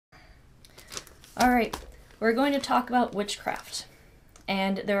Alright, we're going to talk about witchcraft.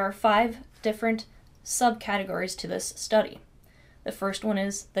 And there are 5 different subcategories to this study. The first one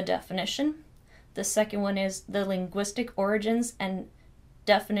is the definition. The second one is the linguistic origins and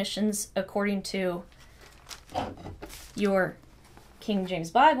definitions according to your King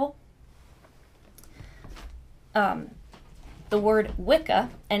James Bible. The word Wicca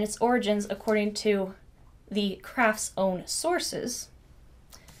and its origins according to the craft's own sources,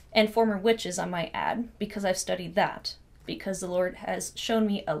 and former witches, I might add, because I've studied that, because the Lord has shown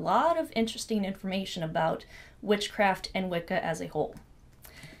me a lot of interesting information about witchcraft and Wicca as a whole.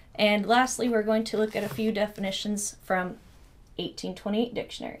 And lastly, we're going to look at a few definitions from 1828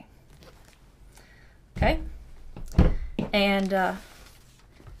 dictionary. Okay? And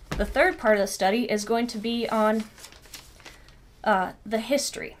the third part of the study is going to be on the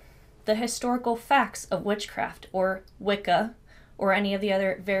history, the historical facts of witchcraft, or Wicca, or any of the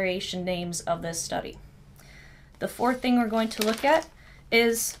other variation names of this study. The fourth thing we're going to look at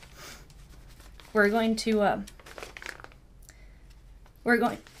is we're going to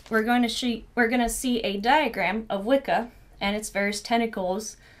see a diagram of Wicca and its various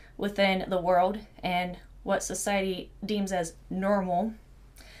tentacles within the world and what society deems as normal.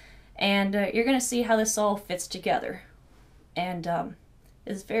 And you're going to see how this all fits together. And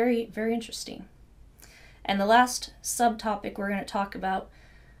is very, very interesting. And the last subtopic we're going to talk about,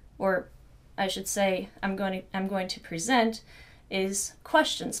 or I should say I'm going to present, is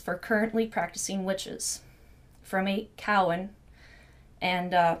questions for currently practicing witches from a Cowan,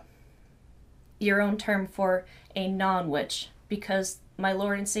 and your own term for a non-witch, because my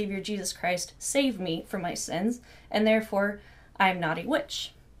Lord and Savior Jesus Christ saved me from my sins, and therefore I'm not a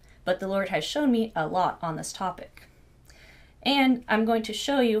witch. But the Lord has shown me a lot on this topic. And I'm going to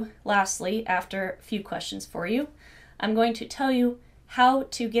show you, lastly, after a few questions for you, I'm going to tell you how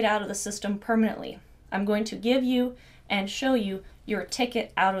to get out of the system permanently. I'm going to give you and show you your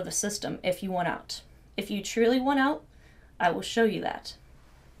ticket out of the system if you want out. If you truly want out, I will show you that.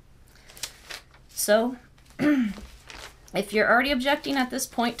 So, if you're already objecting at this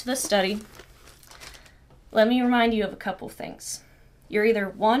point to the study, let me remind you of a couple things. You're either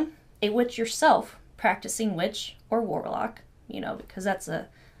 1, a witch yourself, practicing witch or warlock, because that's the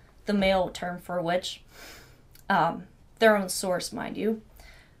male term for a witch, their own source, mind you.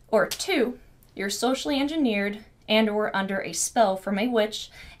 Or 2, you're socially engineered and or under a spell from a witch,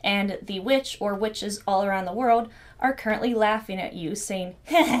 and the witch or witches all around the world are currently laughing at you, saying,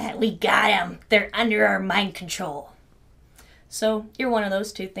 "We got them! They're under our mind control." So you're one of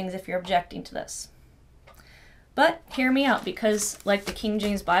those 2 things if you're objecting to this. But hear me out, because like the King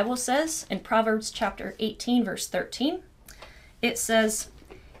James Bible says in Proverbs chapter 18, verse 13, it says,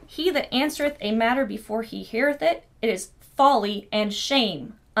 "He that answereth a matter before he heareth it, it is folly and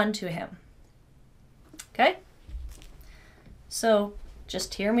shame unto him." Okay? So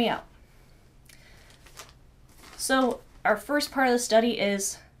just hear me out. So our first part of the study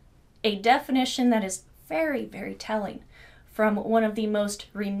is a definition that is very, very telling from one of the most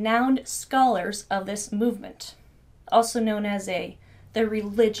renowned scholars of this movement, also known as the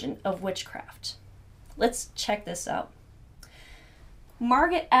religion of witchcraft. Let's check this out.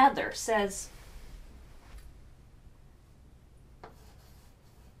 Margaret Adler says,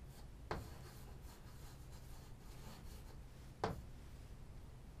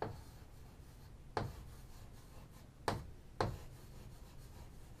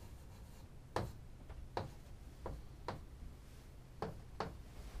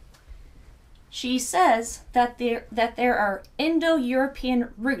 she says that there are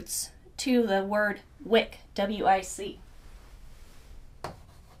Indo-European roots to the word wick, W-I-C.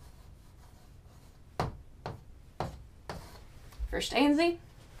 First stanza,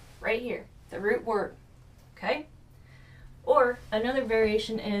 right here, the root word, okay? Or another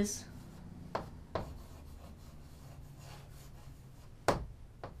variation is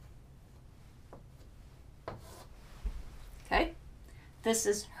okay? This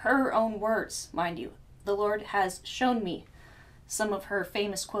is her own words, mind you. The Lord has shown me some of her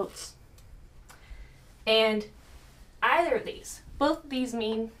famous quotes. And either of these, both of these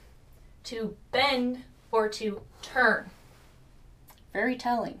mean to bend or to turn. Very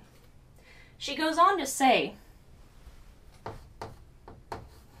telling. She goes on to say,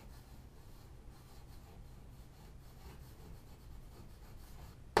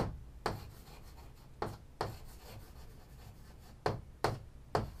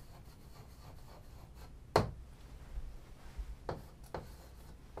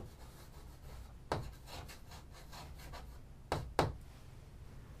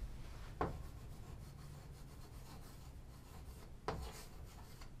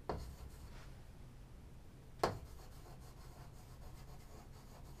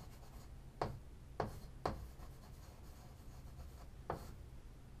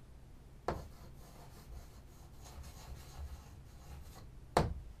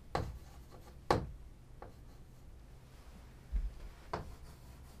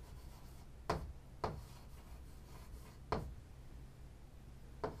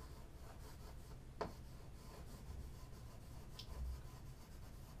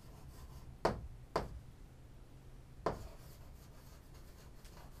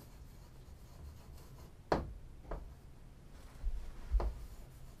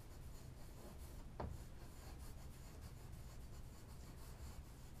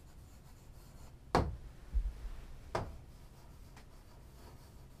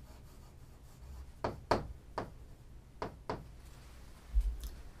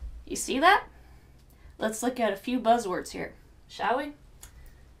 You see that? Let's look at a few buzzwords here, shall we?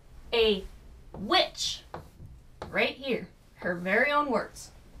 A witch, right here, her very own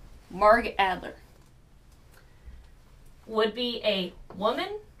words, Margaret Adler, would be a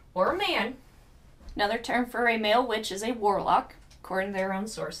woman or a man. Another term for a male witch is a warlock, according to their own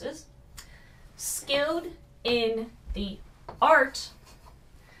sources. Skilled in the art.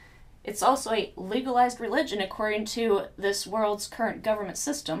 It's also a legalized religion according to this world's current government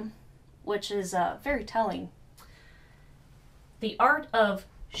system, which is very telling. The art of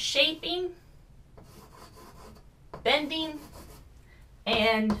shaping, bending,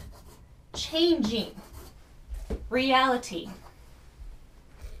 and changing reality.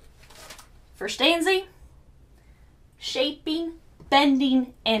 Verstehen Sie? Shaping,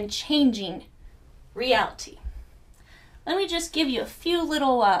 bending, and changing reality. Let me just give you a few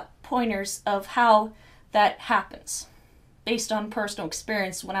little pointers of how that happens based on personal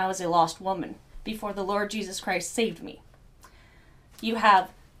experience when I was a lost woman before the Lord Jesus Christ saved me. You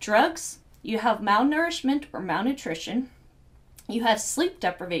have drugs, you have malnourishment or malnutrition, you have sleep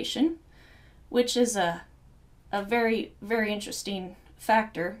deprivation, which is a very, very interesting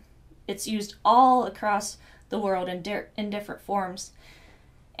factor. It's used all across the world in different forms.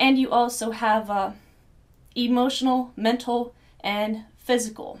 And you also have emotional, mental, and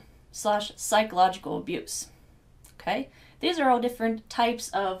physical / psychological abuse. Okay? These are all different types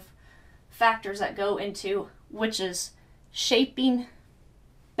of factors that go into witches shaping,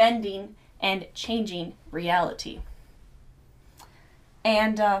 bending, and changing reality.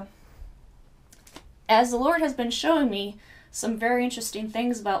 And as the Lord has been showing me some very interesting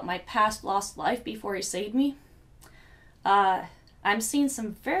things about my past lost life before He saved me, I'm seeing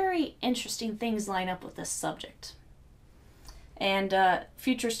some very interesting things line up with this subject. And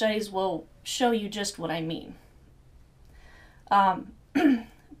future studies will show you just what I mean.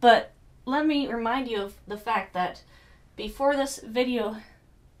 But let me remind you of the fact that before this video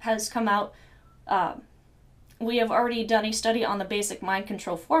has come out, we have already done a study on the basic mind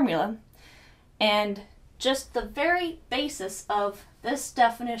control formula, and just the very basis of this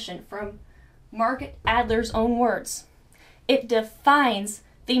definition from Margaret Adler's own words, it defines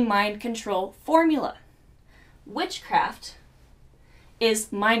the mind control formula. Witchcraft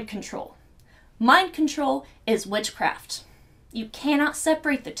is mind control. Mind control is witchcraft. You cannot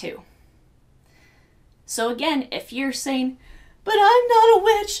separate the two. So again, if you're saying, but I'm not a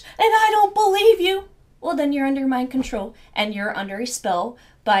witch and I don't believe you, well then you're under mind control and you're under a spell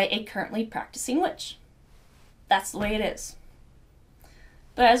by a currently practicing witch. That's the way it is.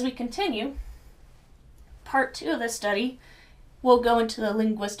 But as we continue, part 2 of this study will go into the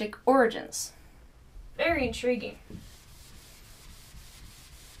linguistic origins. Very intriguing.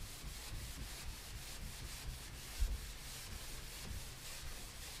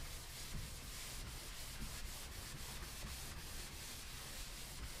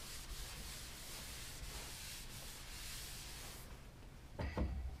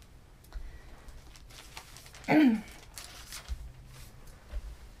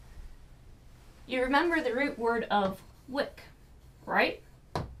 You remember the root word of wick, right?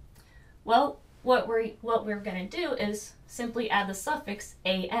 Well, what we're going to do is simply add the suffix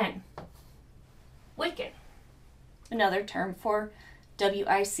an. Wiccan. Another term for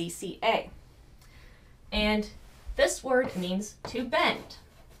W-I-C-C-A. And this word means to bend,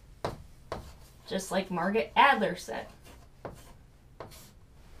 just like Margaret Adler said.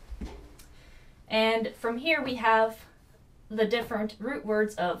 And from here we have the different root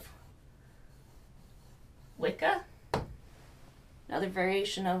words of Wicca, another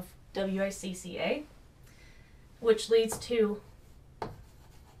variation of W-I-C-C-A, which leads to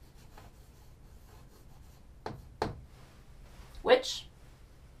witch.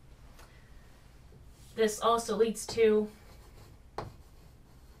 This also leads to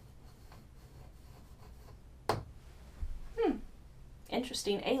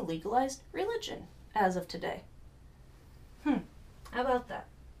interesting, a legalized religion as of today. How about that?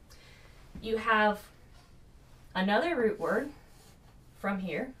 You have another root word from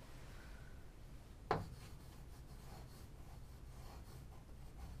here.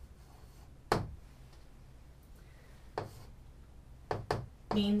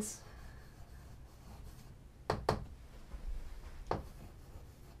 Means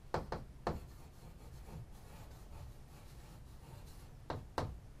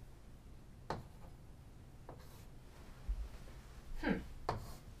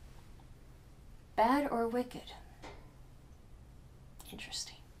bad or wicked.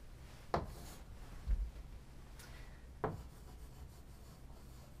 Interesting.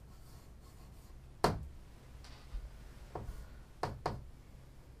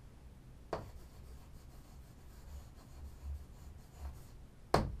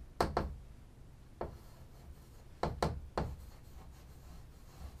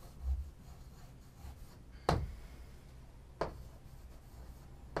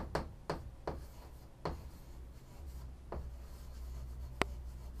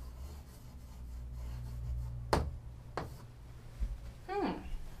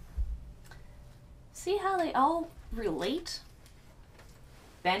 See how they all relate?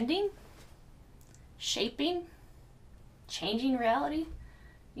 Bending, shaping, changing reality.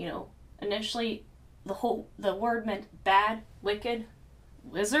 You know, initially the word meant bad, wicked,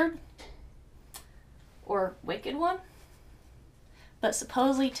 wizard, or wicked one. But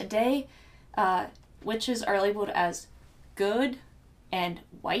supposedly today, witches are labeled as good and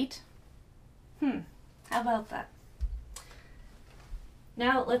white. How about that?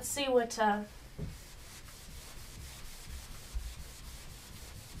 Now let's see what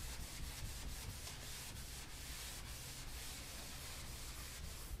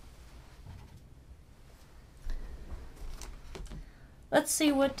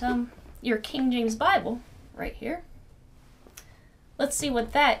your King James Bible right here. Let's see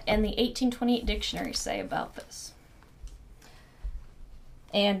what that and the 1828 dictionary say about this.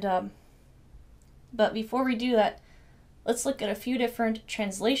 And but before we do that, let's look at a few different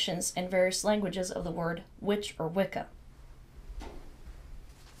translations in various languages of the word witch or Wicca.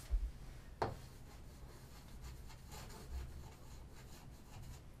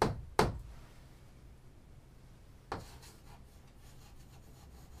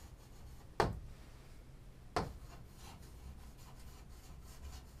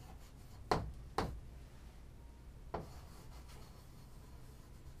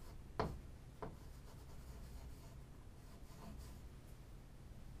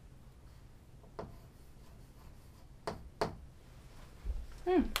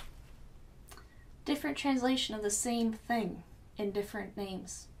 Different translation of the same thing in different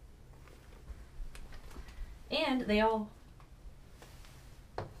names. And they all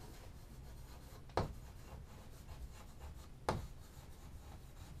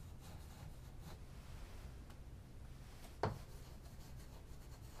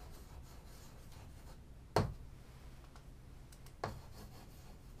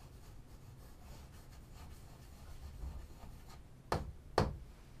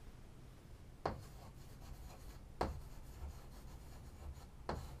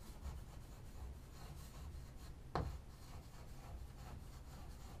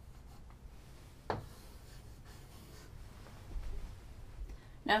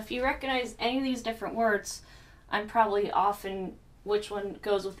Now, if you recognize any of these different words, I'm probably off in which one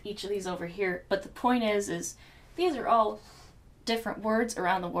goes with each of these over here. But the point is these are all different words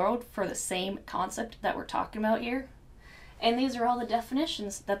around the world for the same concept that we're talking about here. And these are all the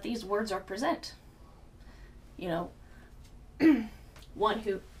definitions that these words represent. You know, one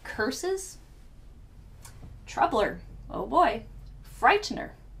who curses, troubler, oh boy, frightener,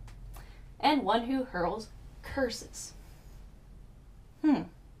 and one who hurls curses.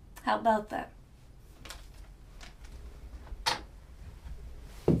 How about that?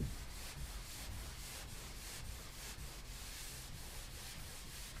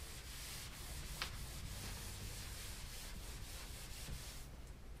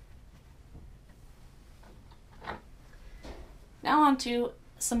 Now on to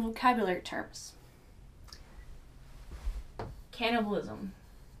some vocabulary terms. Cannibalism,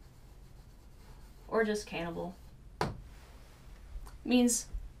 or just cannibal, means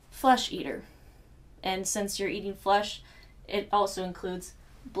flesh eater. And since you're eating flesh, it also includes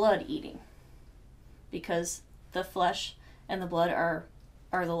blood eating, because the flesh and the blood are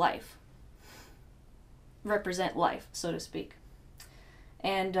the life, represent life, so to speak.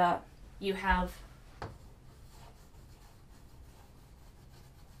 And you have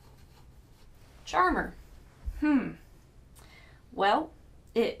charmer. Well,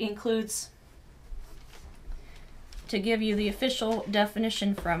 it includes, to give you the official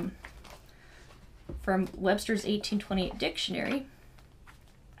definition from Webster's 1828 dictionary,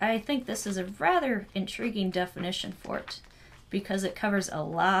 I think this is a rather intriguing definition for it, because it covers a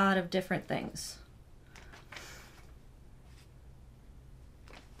lot of different things.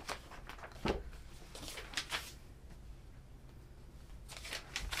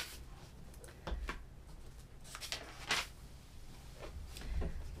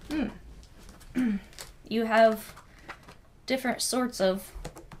 You have different sorts of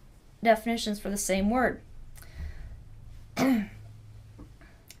definitions for the same word.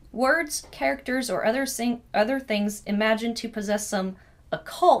 Words, characters, or other things imagined to possess some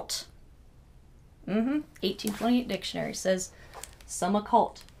occult. 1828 dictionary says some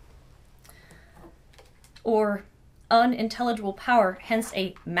occult. Or unintelligible power, hence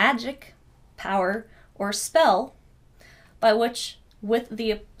a magic power or spell by which, with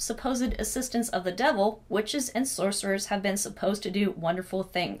the supposed assistance of the devil, witches and sorcerers have been supposed to do wonderful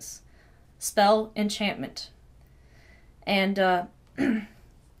things. Spell, enchantment. And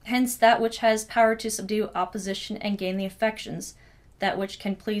hence that which has power to subdue opposition and gain the affections, that which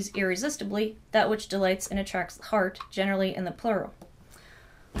can please irresistibly, that which delights and attracts the heart, generally in the plural.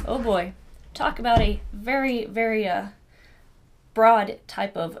 Oh boy. Talk about a very, very broad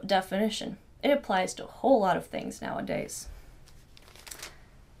type of definition. It applies to a whole lot of things nowadays.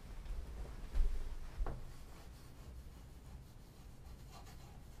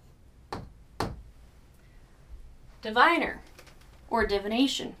 Diviner, or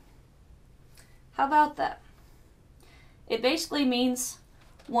divination. How about that? It basically means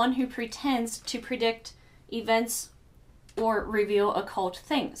one who pretends to predict events or reveal occult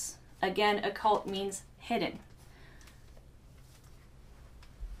things. Again, occult means hidden.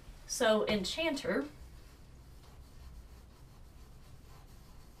 So, enchanter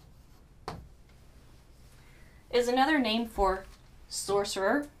is another name for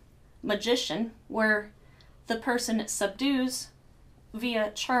sorcerer, magician, where the person subdues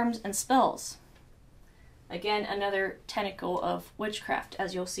via charms and spells. Again, another tentacle of witchcraft,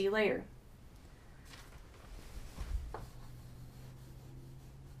 as you'll see later.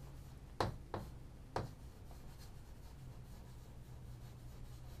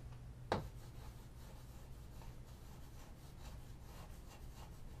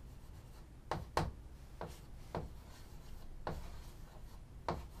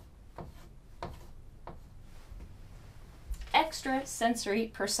 Extrasensory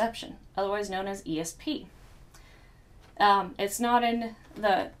perception, otherwise known as ESP. It's not in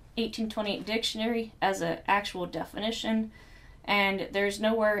the 1828 dictionary as an actual definition, and there's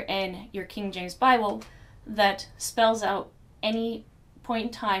nowhere in your King James Bible that spells out any point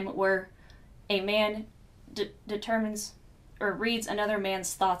in time where a man determines or reads another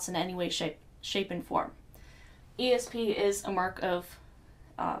man's thoughts in any way, shape, and form. ESP is a mark of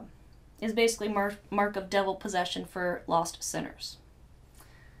is basically mark of devil possession for lost sinners.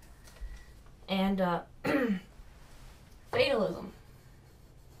 And fatalism.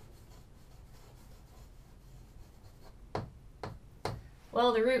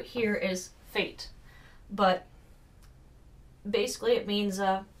 Well, the root here is fate, but basically it means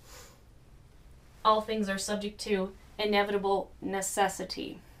all things are subject to inevitable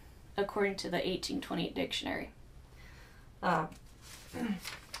necessity, according to the 1828 dictionary.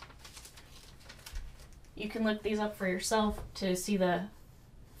 You can look these up for yourself to see the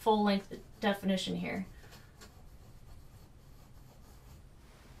full-length definition here.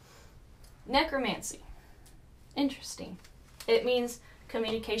 Necromancy. Interesting. It means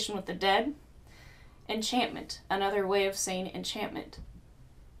communication with the dead. Enchantment. Another way of saying enchantment.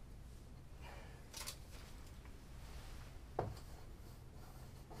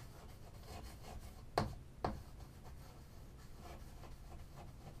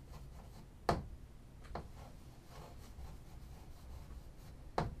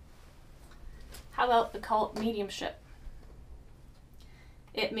 How about occult mediumship?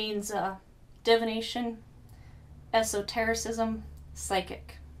 It means divination, esotericism,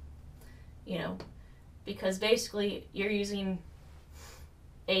 psychic. You know, because basically you're using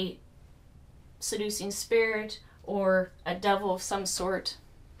a seducing spirit or a devil of some sort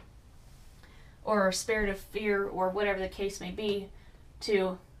or a spirit of fear or whatever the case may be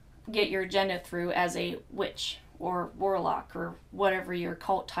to get your agenda through as a witch or warlock or whatever your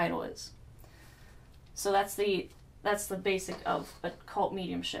cult title is. So that's the basic of occult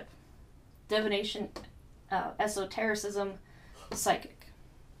mediumship. Divination, esotericism, psychic.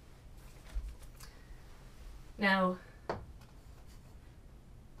 Now,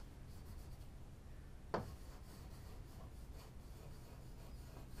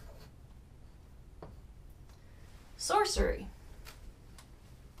 sorcery.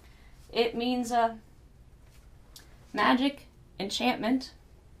 It means magic, enchantment.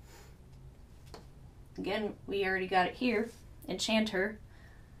 Again, we already got it here. Enchanter.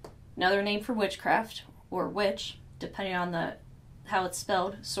 Another name for witchcraft, or witch, depending on how it's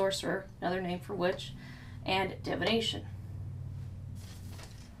spelled. Sorcerer, another name for witch. And divination.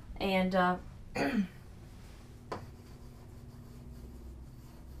 And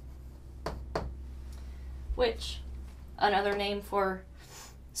witch, another name for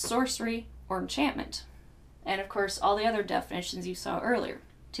sorcery or enchantment. And of course, all the other definitions you saw earlier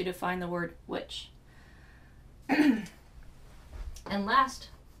to define the word witch. And last,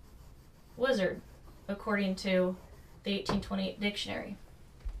 wizard, according to the 1828 dictionary.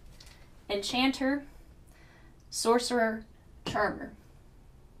 Enchanter, sorcerer, charmer.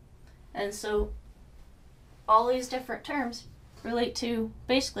 And so all these different terms relate to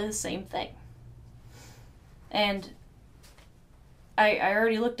basically the same thing. And I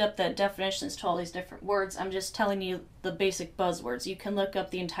already looked up the definitions to all these different words. I'm just telling you the basic buzzwords. You can look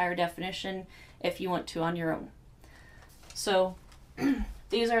up the entire definition if you want to on your own. So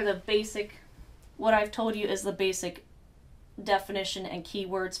these are the basic, what I've told you is the basic definition and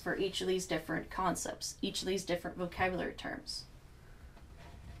keywords for each of these different concepts, each of these different vocabulary terms.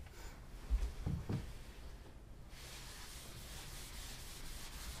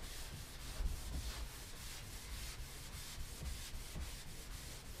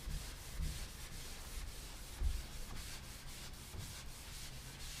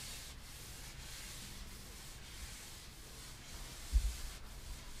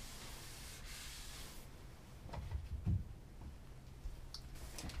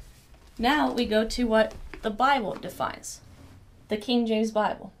 Now we go to what the Bible defines, the King James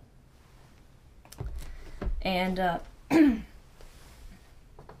Bible. And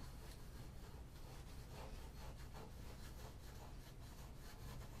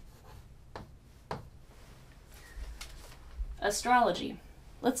astrology.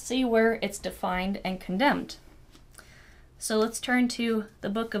 Let's see where it's defined and condemned. So let's turn to the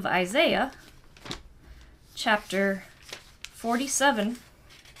book of Isaiah, chapter 47.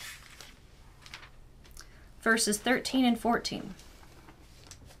 Verses 13 and 14.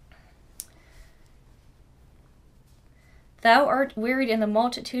 Thou art wearied in the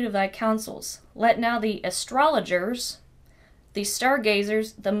multitude of thy counsels. Let now the astrologers, the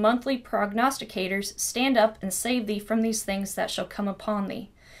stargazers, the monthly prognosticators stand up and save thee from these things that shall come upon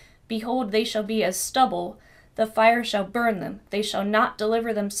thee. Behold, they shall be as stubble, the fire shall burn them. They shall not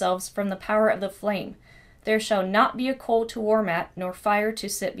deliver themselves from the power of the flame. There shall not be a coal to warm at, nor fire to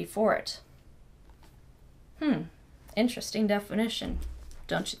sit before it. Interesting definition,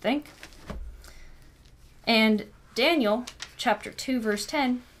 don't you think? And Daniel, chapter 2, verse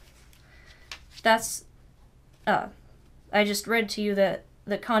 10, that's, I just read to you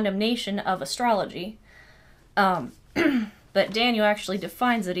the condemnation of astrology, but Daniel actually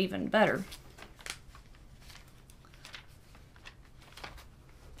defines it even better.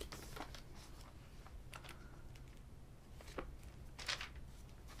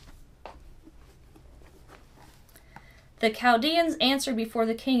 The Chaldeans answered before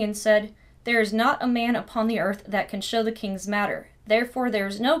the king and said, There is not a man upon the earth that can show the king's matter. Therefore there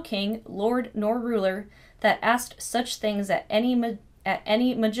is no king, lord, nor ruler that asked such things at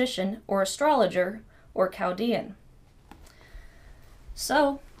any magician or astrologer or Chaldean.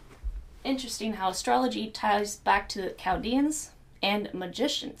 So, interesting how astrology ties back to the Chaldeans and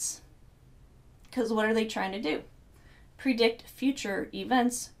magicians. Because what are they trying to do? Predict future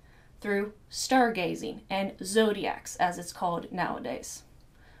events through stargazing and zodiacs, as it's called nowadays,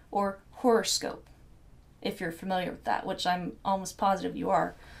 or horoscope, if you're familiar with that, which I'm almost positive you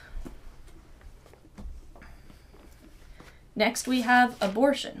are. Next we have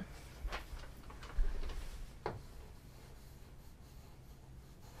abortion.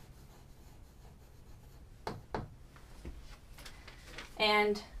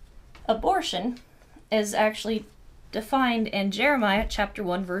 And abortion is actually defined in Jeremiah chapter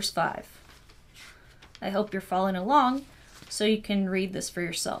 1 verse 5. I hope you're following along so you can read this for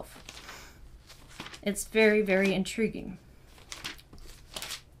yourself. It's very, very intriguing.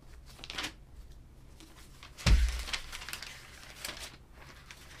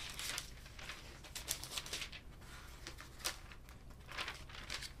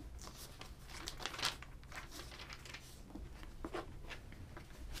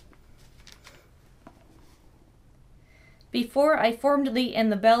 Before I formed thee in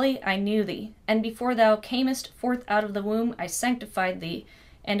the belly, I knew thee, and before thou camest forth out of the womb, I sanctified thee,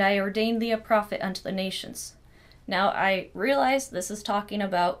 and I ordained thee a prophet unto the nations. Now I realize this is talking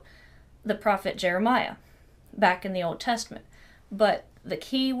about the prophet Jeremiah, back in the Old Testament. But the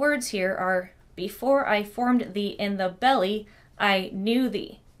key words here are, before I formed thee in the belly, I knew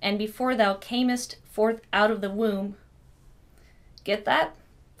thee, and before thou camest forth out of the womb. Get that?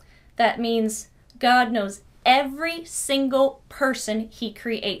 That means God knows every single person he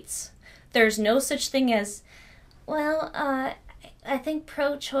creates. There's no such thing as, well, I think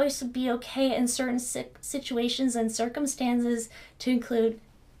pro-choice would be okay in certain situations and circumstances to include,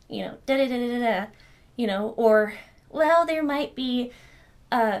 or, well, there might be,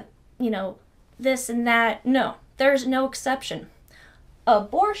 this and that. No, there's no exception.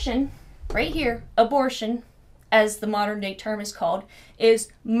 Abortion, right here, abortion, as the modern day term is called, is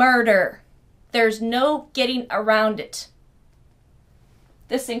murder. There's no getting around it.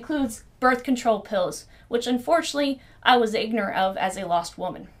 This includes birth control pills, which unfortunately I was ignorant of as a lost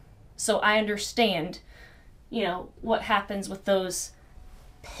woman. So I understand, what happens with those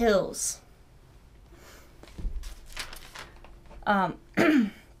pills. Now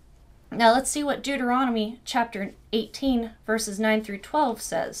let's see what Deuteronomy chapter 18 verses 9 through 12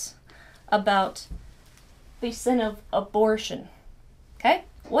 says about the sin of abortion. Okay?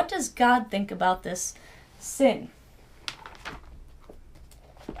 What does God think about this sin?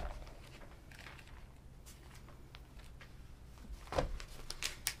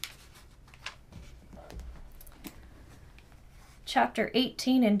 Chapter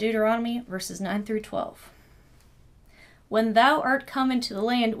 18 in Deuteronomy, verses 9 through 12. When thou art come into the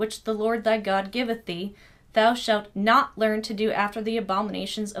land which the Lord thy God giveth thee, thou shalt not learn to do after the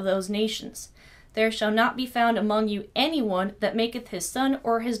abominations of those nations. There shall not be found among you any one that maketh his son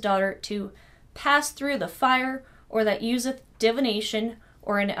or his daughter to pass through the fire, or that useth divination,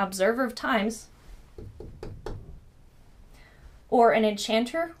 or an observer of times, or an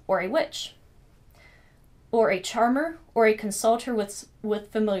enchanter, or a witch, or a charmer, or a consulter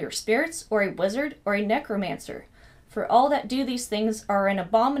with familiar spirits, or a wizard, or a necromancer. For all that do these things are an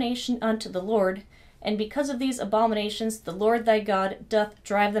abomination unto the Lord, and because of these abominations the Lord thy God doth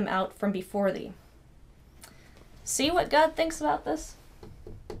drive them out from before thee. See what God thinks about this?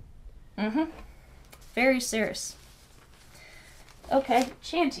 Very serious. Okay,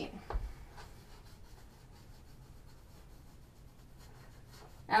 chanting.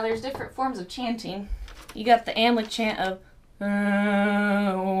 Now there's different forms of chanting. You got the Amlic chant of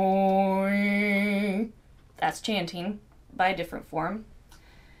that's chanting by a different form.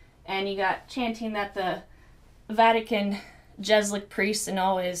 And you got chanting that the Vatican Jesuit priests and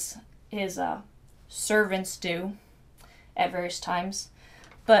all his servants do at various times.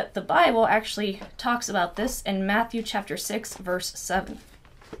 But the Bible actually talks about this in Matthew chapter 6, verse 7.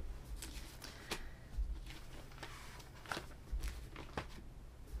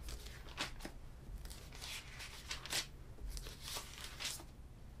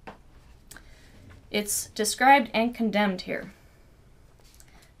 It's described and condemned here.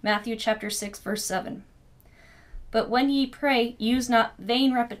 Matthew chapter 6, verse 7. But when ye pray, use not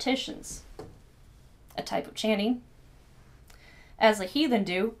vain repetitions, a type of chanting, as the heathen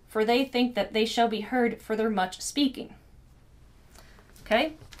do, for they think that they shall be heard for their much speaking.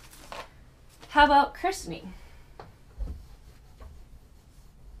 Okay? How about christening?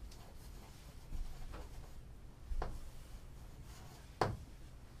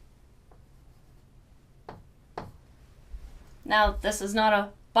 Now, this is not a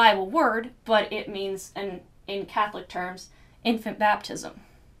Bible word, but it means, in Catholic terms, infant baptism.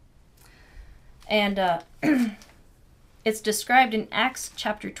 And it's described in Acts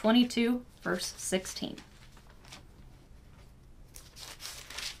chapter 22, verse 16.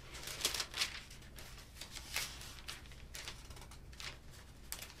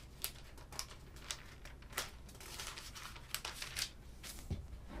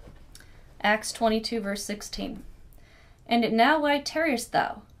 Acts 22, verse 16. And now why tarriest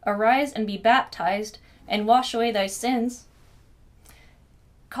thou? Arise and be baptized, and wash away thy sins,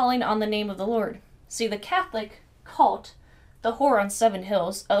 calling on the name of the Lord. See, the Catholic cult, the Whore on Seven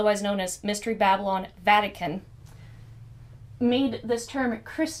Hills, otherwise known as Mystery Babylon Vatican, made this term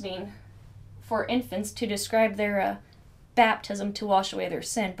christening for infants to describe their baptism to wash away their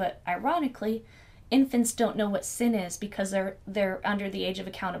sin. But ironically, infants don't know what sin is because they're under the age of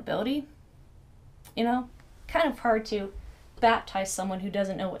accountability. You know, kind of hard to baptize someone who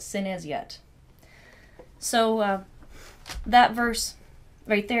doesn't know what sin is yet. So that verse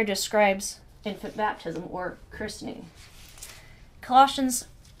right there describes infant baptism or christening. Colossians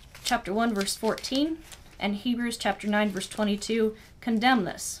chapter 1 verse 14 and Hebrews chapter 9 verse 22 condemn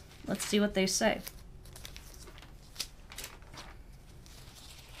this. Let's see what they say.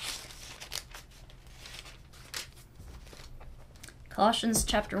 Colossians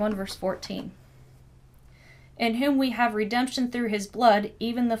chapter 1 verse 14. In whom we have redemption through his blood,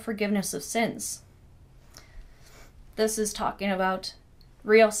 even the forgiveness of sins. This is talking about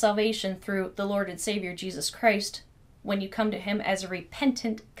real salvation through the Lord and Savior Jesus Christ, when you come to him as a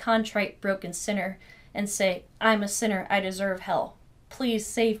repentant, contrite, broken sinner and say, I'm a sinner, I deserve hell. Please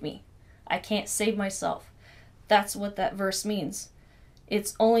save me. I can't save myself. That's what that verse means.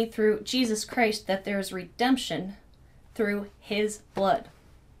 It's only through Jesus Christ that there is redemption through his blood.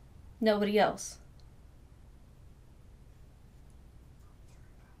 Nobody else.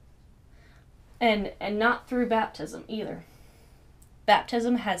 And not through baptism either.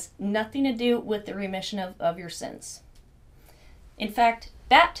 Baptism has nothing to do with the remission of your sins. In fact,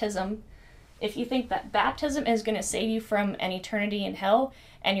 baptism, if you think that baptism is going to save you from an eternity in hell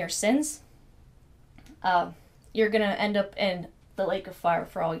and your sins, you're going to end up in the lake of fire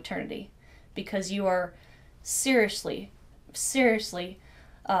for all eternity. Because you are seriously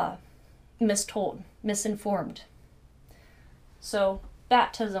mistold, misinformed. So,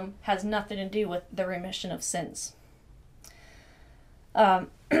 baptism has nothing to do with the remission of sins.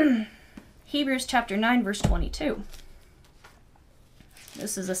 Hebrews chapter 9 verse 22.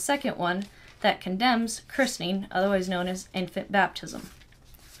 This is a second one that condemns christening, otherwise known as infant baptism.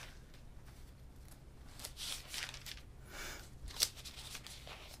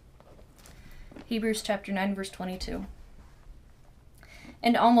 Hebrews chapter 9, verse 22.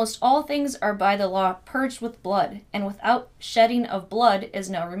 And almost all things are by the law purged with blood, and without shedding of blood is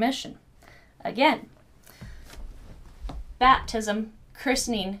no remission. Again, baptism,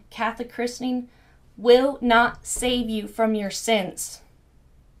 christening, Catholic christening, will not save you from your sins.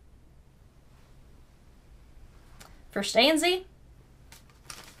 First A and Z?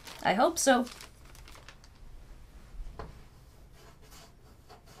 I hope so.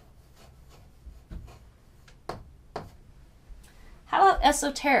 How about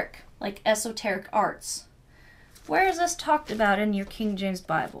esoteric, like esoteric arts? Where is this talked about in your King James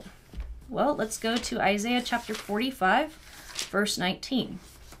Bible? Well, let's go to Isaiah chapter 45, verse 19.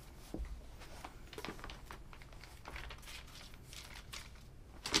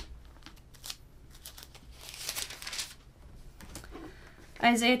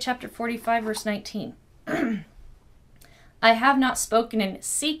 Isaiah chapter 45, verse 19. I have not spoken in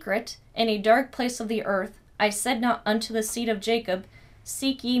secret in a dark place of the earth. I said not unto the seed of Jacob,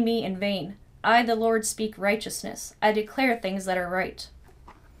 seek ye me in vain. I, the Lord, speak righteousness. I declare things that are right.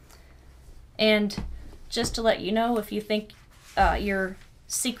 And just to let you know, if you think your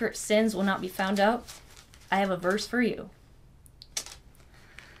secret sins will not be found out, I have a verse for you.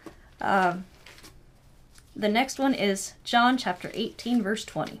 The next one is John chapter 18, verse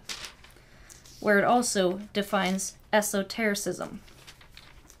 20, where it also defines esotericism.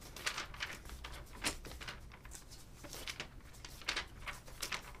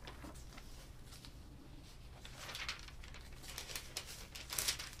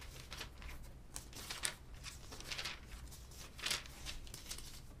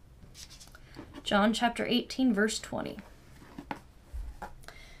 John chapter 18, verse 20.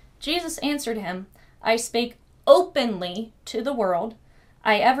 Jesus answered him, I spake openly to the world.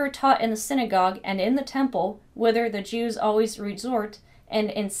 I ever taught in the synagogue and in the temple, whither the Jews always resort, and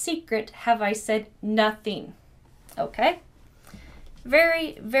in secret have I said nothing. Okay?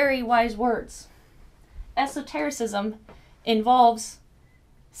 Very, very wise words. Esotericism involves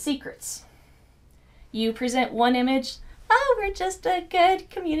secrets. You present one image. Oh, we're just a good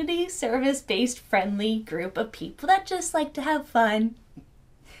community service-based friendly group of people that just like to have fun.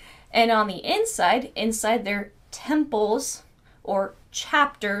 And on the inside their temples or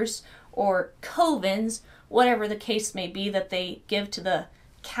chapters or covens, whatever the case may be that they give to the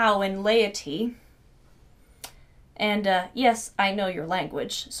Cowan laity. And yes, I know your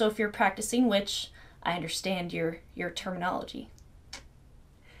language. So if you're practicing witch, I understand your terminology.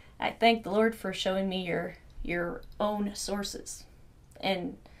 I thank the Lord for showing me your own sources.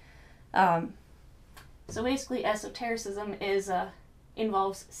 And so basically esotericism is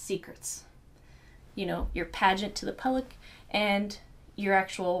involves secrets. You know, your pageant to the public and your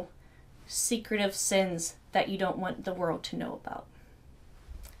actual secretive sins that you don't want the world to know about.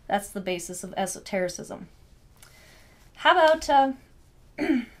 That's the basis of esotericism. How about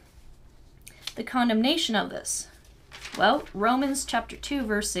the condemnation of this? Well, Romans chapter 2,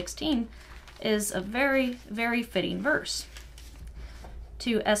 verse 16 is a very, very fitting verse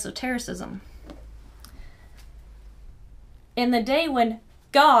to esotericism. In the day when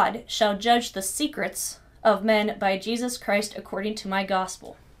God shall judge the secrets of men by Jesus Christ according to my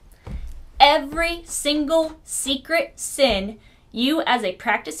gospel. Every single secret sin you as a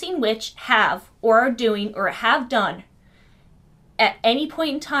practicing witch have or are doing or have done at any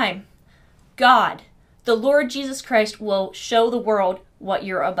point in time, God, the Lord Jesus Christ, will show the world what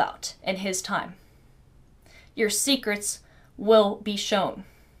you're about in His time. Your secrets will be shown.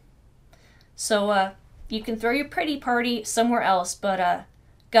 So you can throw your pretty party somewhere else, but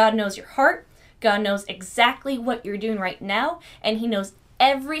God knows your heart. God knows exactly what you're doing right now, and He knows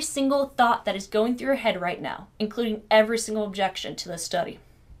every single thought that is going through your head right now, including every single objection to this study.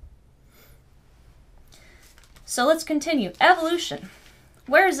 So let's continue. Evolution.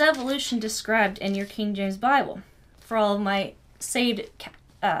 Where is evolution described in your King James Bible? For all of my saved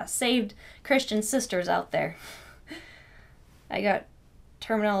Christian sisters out there. I got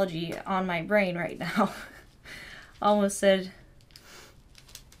terminology on my brain right now. Almost said,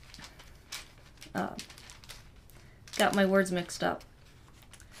 got my words mixed up.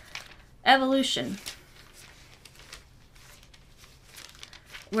 Evolution.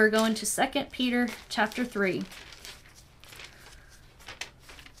 We're going to 2 Peter chapter 3.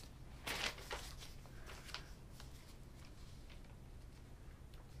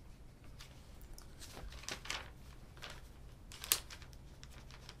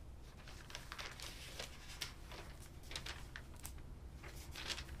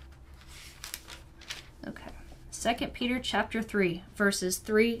 2 Peter chapter 3, verses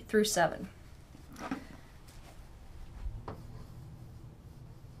 3 through 7.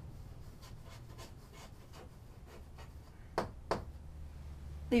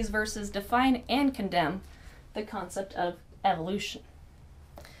 These verses define and condemn the concept of evolution.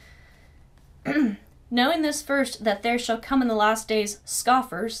 Knowing this first, that there shall come in the last days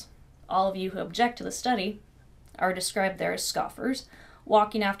scoffers, all of you who object to the study are described there as scoffers,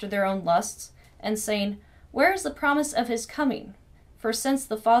 walking after their own lusts, and saying, Where is the promise of his coming? For since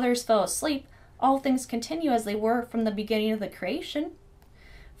the fathers fell asleep, all things continue as they were from the beginning of the creation.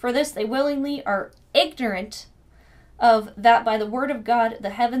 For this they willingly are ignorant of that by the word of God the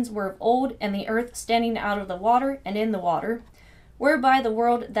heavens were of old, and the earth standing out of the water and in the water, whereby the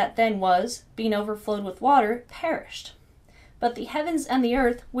world that then was, being overflowed with water, perished. But the heavens and the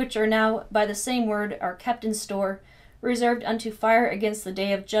earth, which are now by the same word, are kept in store, reserved unto fire against the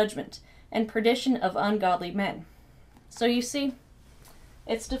day of judgment, and perdition of ungodly men. So you see,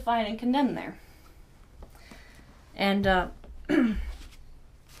 it's defined and condemned there. And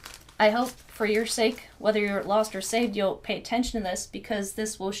I hope for your sake, whether you're lost or saved, you'll pay attention to this, because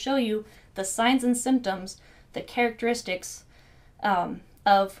this will show you the signs and symptoms, the characteristics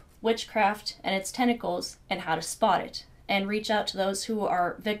of witchcraft and its tentacles, and how to spot it, and reach out to those who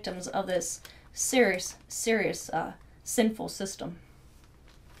are victims of this serious sinful system.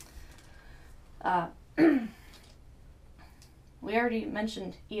 We already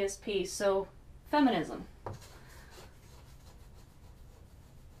mentioned ESP, so feminism.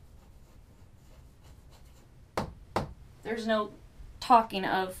 There's no mention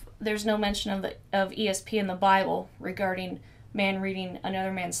of ESP in the Bible regarding man reading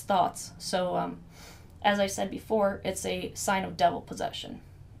another man's thoughts. So, as I said before, it's a sign of devil possession.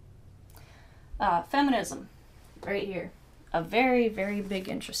 Feminism, right here. A very, very big,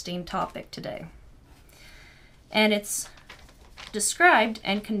 interesting topic today. And it's described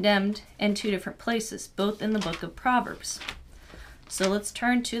and condemned in two different places, both in the book of Proverbs. So let's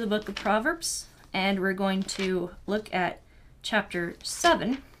turn to the book of Proverbs, and we're going to look at chapter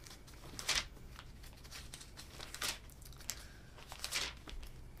 7.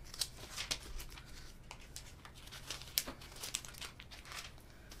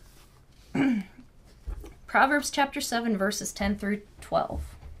 Proverbs chapter 7, verses 10 through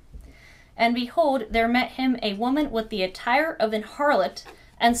 12. And behold, there met him a woman with the attire of an harlot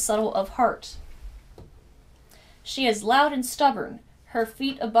and subtle of heart. She is loud and stubborn, her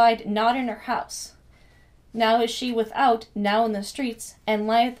feet abide not in her house. Now is she without, now in the streets, and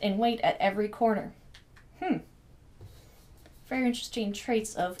lieth in wait at every corner. Very interesting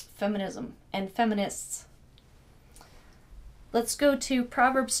traits of feminism and feminists. Let's go to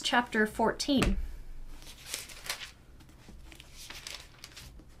Proverbs chapter 14.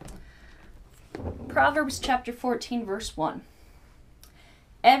 Proverbs chapter 14, verse 1.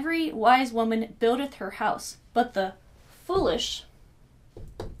 Every wise woman buildeth her house, but the foolish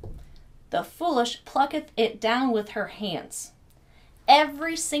plucketh it down with her hands.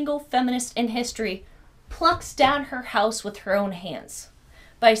 Every single feminist in history plucks down her house with her own hands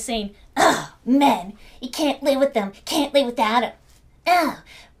by saying, men, you can't live with them, can't live without them.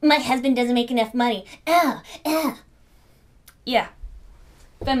 My husband doesn't make enough money. Yeah,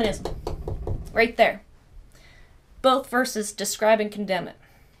 feminism. Right there. Both verses describe and condemn it.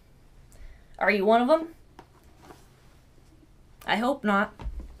 Are you one of them? I hope not.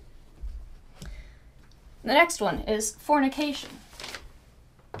 The next one is fornication.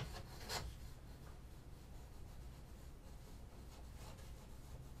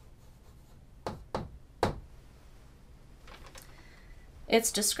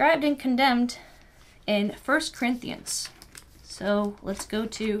 It's described and condemned in 1 Corinthians. So let's go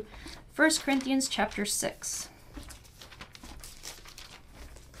to 1 Corinthians chapter 6.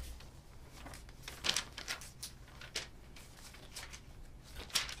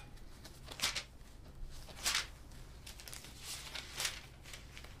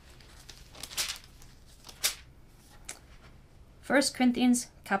 First Corinthians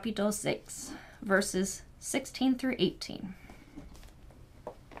capítulo 6, verses 16 through 18.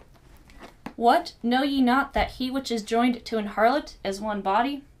 What, know ye not that he which is joined to an harlot is one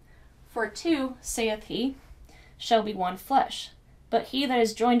body? For two, saith he, shall be one flesh. But he that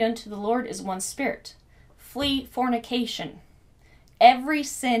is joined unto the Lord is one spirit. Flee fornication. Every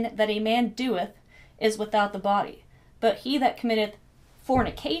sin that a man doeth is without the body, but he that committeth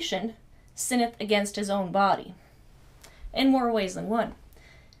fornication sinneth against his own body. In more ways than one.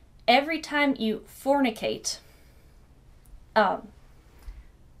 Every time you fornicate,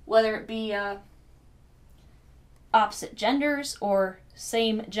 whether it be opposite genders or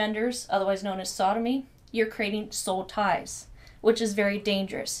same genders, otherwise known as sodomy, you're creating soul ties, which is very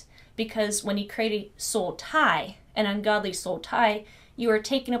dangerous, because when you create a soul tie, an ungodly soul tie, you are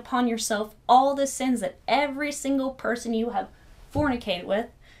taking upon yourself all the sins that every single person you have fornicated with,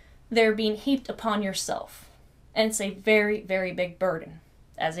 they're being heaped upon yourself. And it's a very, very big burden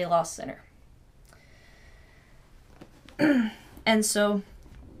as a lost sinner. And so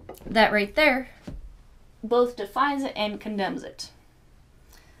that right there both defines it and condemns it.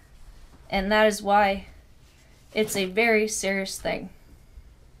 And that is why it's a very serious thing.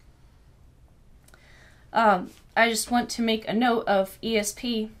 I just want to make a note of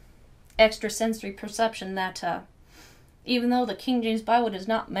ESP, extrasensory perception, that even though the King James Bible does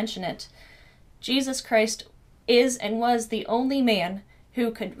not mention it, Jesus Christ is and was the only man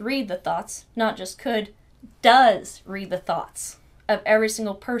who could read the thoughts, not just could, does read the thoughts of every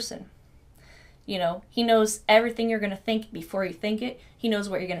single person. You know, he knows everything you're going to think before you think it. He knows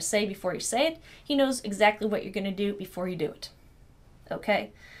what you're going to say before you say it. He knows exactly what you're going to do before you do it.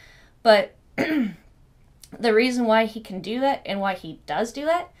 Okay? But the reason why he can do that and why he does do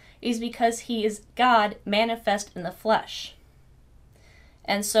that is because he is God manifest in the flesh.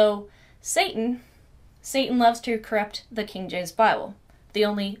 And so Satan loves to corrupt the King James Bible, the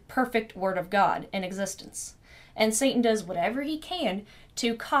only perfect word of God in existence. And Satan does whatever he can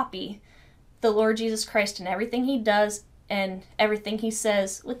to copy the Lord Jesus Christ in everything he does and everything he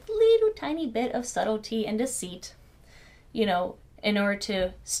says, with a little tiny bit of subtlety and deceit, you know, in order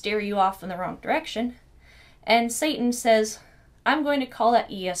to steer you off in the wrong direction. And Satan says, I'm going to call that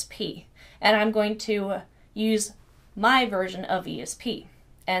ESP, and I'm going to use my version of ESP.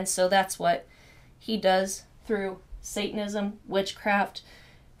 And so that's what he does through Satanism, witchcraft,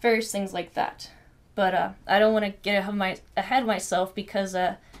 various things like that. But I don't want to get ahead of myself, because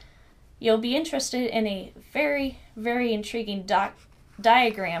you'll be interested in a very, very intriguing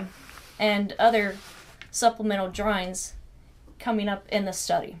diagram and other supplemental drawings coming up in the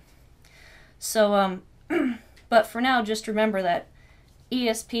study. So, but for now, just remember that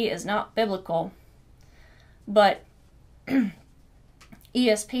ESP is not biblical, but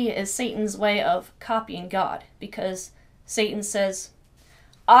ESP is Satan's way of copying God, because Satan says,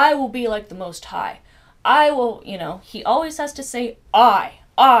 I will be like the Most High. I will, you know, he always has to say, I.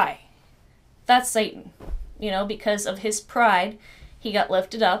 That's Satan, you know, because of his pride, he got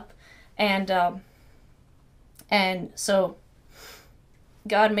lifted up, and so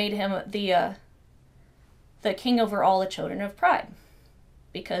God made him the king over all the children of pride,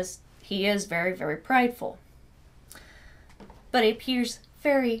 because he is very, very prideful. But he appears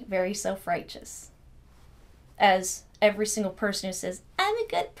very, very self-righteous, as every single person who says, I'm a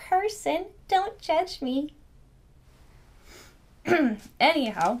good person, don't judge me.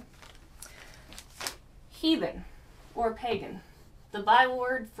 Anyhow, heathen or pagan. The Bible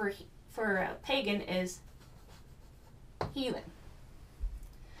word for pagan is heathen.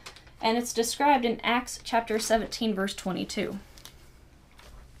 And it's described in Acts chapter 17, verse 22.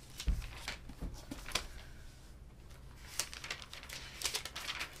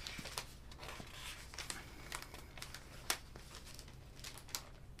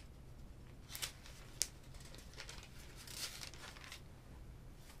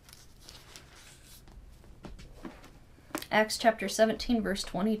 Acts chapter 17, verse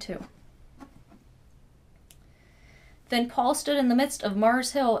 22. Then Paul stood in the midst of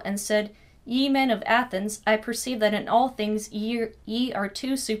Mars Hill and said, Ye men of Athens, I perceive that in all things ye are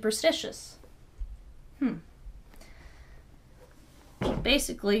too superstitious.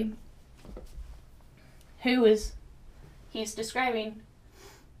 Basically, he's describing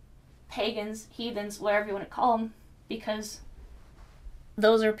pagans, heathens, whatever you want to call them, because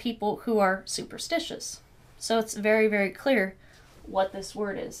those are people who are superstitious. So it's very, very clear what this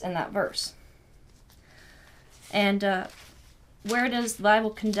word is in that verse. And where does the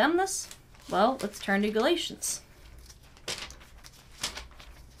Bible condemn this? Well, let's turn to Galatians.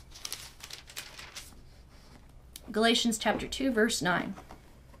 Galatians chapter 2, verse 9.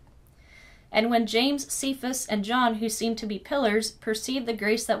 And when James, Cephas, and John, who seemed to be pillars, perceived the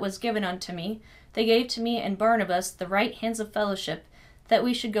grace that was given unto me, they gave to me and Barnabas the right hands of fellowship, that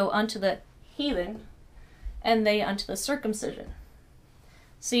we should go unto the heathen, and they unto the circumcision.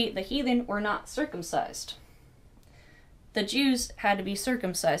 See, the heathen were not circumcised. The Jews had to be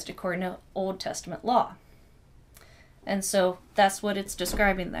circumcised according to Old Testament law. And so that's what it's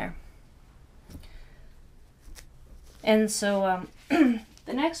describing there. And so the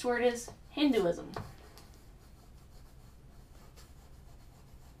next word is Hinduism.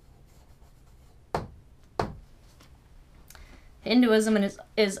 Hinduism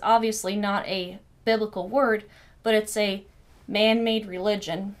is obviously not a biblical word, but it's a man-made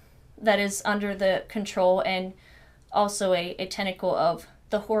religion that is under the control and also a tentacle of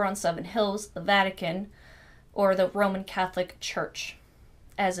the Whore on Seven Hills, the Vatican, or the Roman Catholic Church,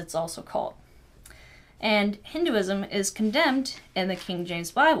 as it's also called. And Hinduism is condemned in the King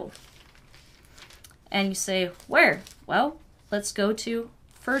James Bible. And you say, where? Well, let's go to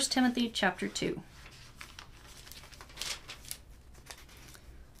 1 Timothy chapter 2.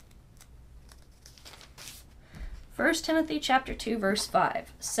 First Timothy chapter 2 verse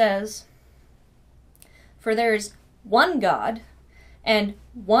 5 says, "For there is one God and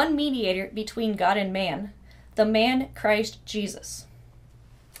one mediator between God and man, the man Christ Jesus."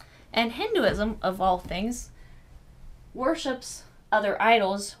 And Hinduism, of all things, worships other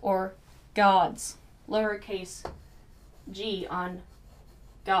idols or gods, lowercase g on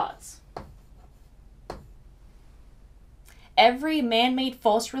gods. Every man-made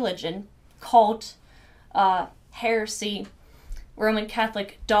false religion, cult, heresy, Roman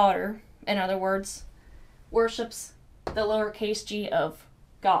Catholic daughter, in other words, worships the lowercase g of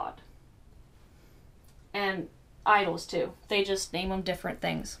God. And idols too. They just name them different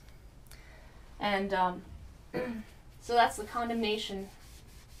things. And so that's the condemnation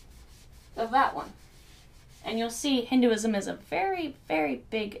of that one. And you'll see Hinduism is a very, very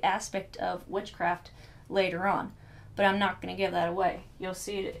big aspect of witchcraft later on. But I'm not going to give that away. You'll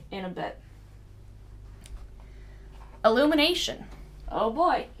see it in a bit. Illumination. Oh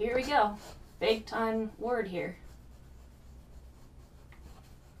boy, here we go. Big time word here.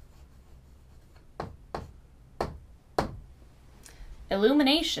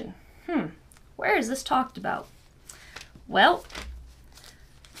 Illumination. Where is this talked about? Well,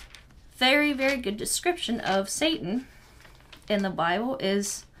 very, very good description of Satan in the Bible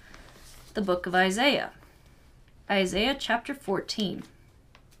is the book of Isaiah. Isaiah chapter 14.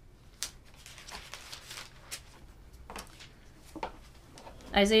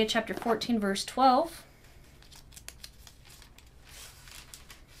 Isaiah chapter 14 verse 12.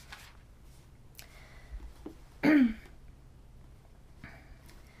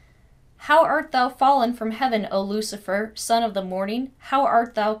 How art thou fallen from heaven, O Lucifer, son of the morning? How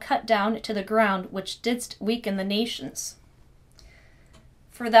art thou cut down to the ground, which didst weaken the nations?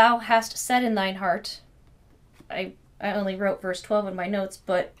 For thou hast said in thine heart, I only wrote verse 12 in my notes,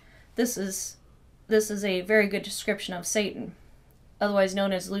 but this is a very good description of Satan, otherwise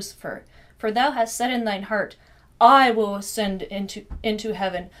known as Lucifer. For thou hast said in thine heart, I will ascend into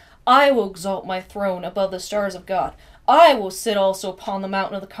heaven. I will exalt my throne above the stars of God. I will sit also upon the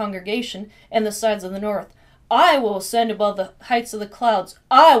mountain of the congregation and the sides of the north. I will ascend above the heights of the clouds.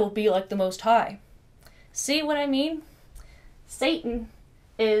 I will be like the Most High. See what I mean? Satan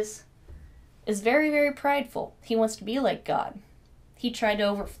is very, very prideful. He wants to be like God. He tried to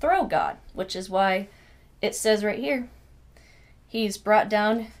overthrow God, which is why it says right here, he's brought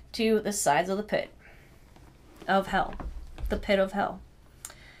down to the sides of the pit of hell, the pit of hell.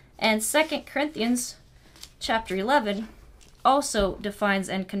 And 2 Corinthians chapter 11 also defines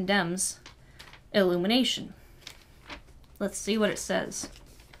and condemns illumination. Let's see what it says.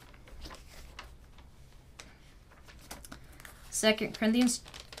 2 Corinthians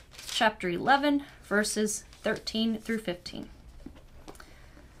chapter 11 verses 13 through 15.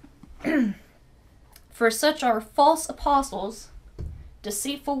 For such are false apostles,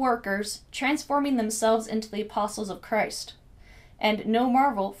 deceitful workers, transforming themselves into the apostles of Christ. And no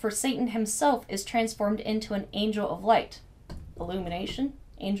marvel, for Satan himself is transformed into an angel of light. Illumination,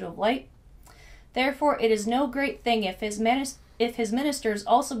 angel of light. Therefore it is no great thing if his ministers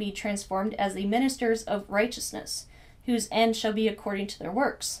also be transformed as the ministers of righteousness, whose end shall be according to their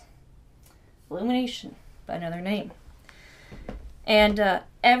works. Illumination, by another name. And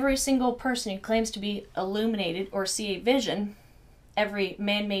every single person who claims to be illuminated or see a vision, every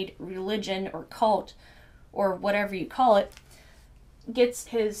man-made religion or cult or whatever you call it, gets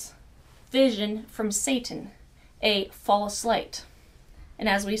his vision from Satan, a false light, and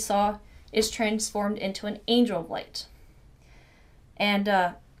as we saw, is transformed into an angel of light. And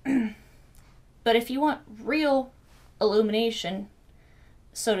but if you want real illumination,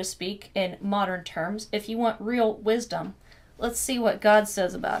 so to speak, in modern terms, if you want real wisdom, let's see what God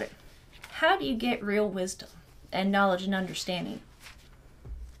says about it. How do you get real wisdom and knowledge and understanding?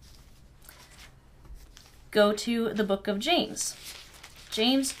 Go to the book of James.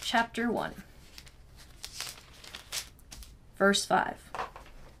 James chapter 1, verse 5.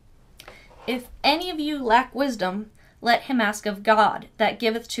 If any of you lack wisdom, let him ask of God, that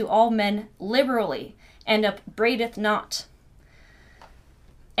giveth to all men liberally, and upbraideth not,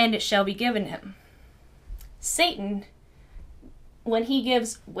 and it shall be given him. Satan, when he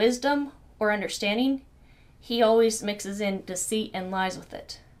gives wisdom or understanding, he always mixes in deceit and lies with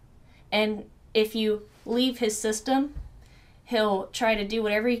it. And if you leave his system, he'll try to do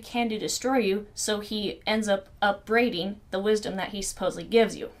whatever he can to destroy you, so he ends up upbraiding the wisdom that he supposedly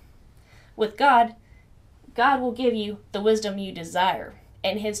gives you. With God, God will give you the wisdom you desire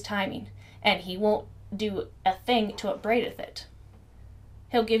in his timing, and he won't do a thing to upbraideth it.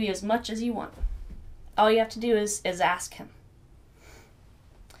 He'll give you as much as you want. All you have to do is ask him.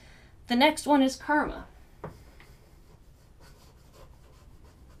 The next one is karma.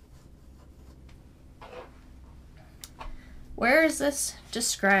 Where is this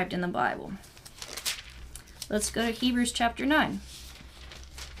described in the Bible? Let's go to Hebrews chapter 9.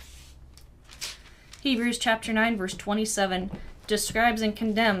 Hebrews chapter 9 verse 27 describes and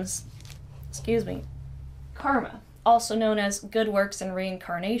condemns, karma, also known as good works and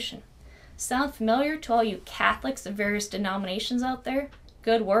reincarnation. Sound familiar to all you Catholics of various denominations out there?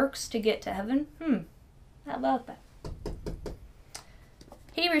 Good works to get to heaven? How about that?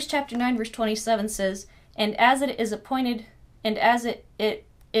 Hebrews chapter 9 verse 27 says, And as it is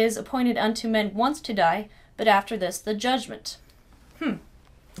appointed unto men once to die, but after this the judgment.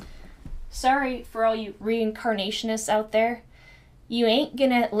 Sorry for all you reincarnationists out there. You ain't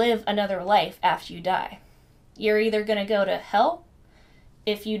gonna live another life after you die. You're either gonna go to hell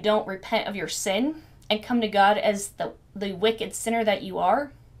if you don't repent of your sin and come to God as the wicked sinner that you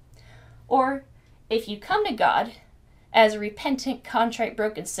are, or if you come to God as a repentant, contrite,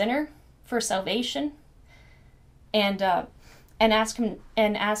 broken sinner for salvation, and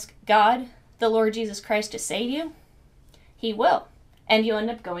ask God, the Lord Jesus Christ, to save you, he will, and you'll end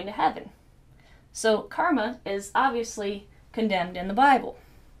up going to heaven. So karma is obviously condemned in the Bible,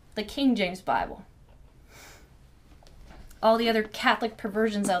 the King James Bible. All the other Catholic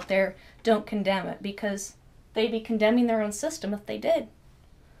perversions out there don't condemn it, because they'd be condemning their own system if they did.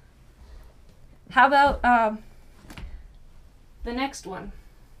 How about the next one?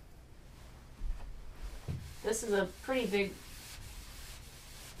 This is a pretty big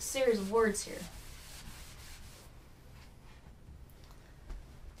series of words here.